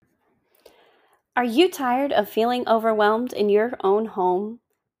Are you tired of feeling overwhelmed in your own home?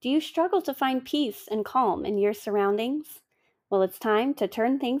 Do you struggle to find peace and calm in your surroundings? Well, it's time to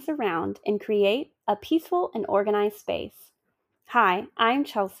turn things around and create a peaceful and organized space. Hi, I'm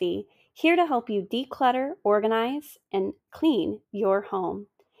Chelsea, here to help you declutter, organize, and clean your home.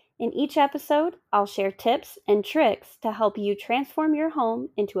 In each episode, I'll share tips and tricks to help you transform your home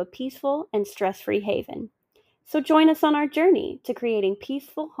into a peaceful and stress free haven. So join us on our journey to creating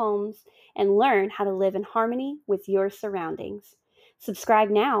peaceful homes and learn how to live in harmony with your surroundings. Subscribe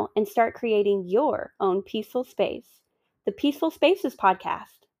now and start creating your own peaceful space. The Peaceful Spaces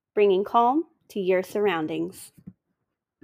Podcast, bringing calm to your surroundings.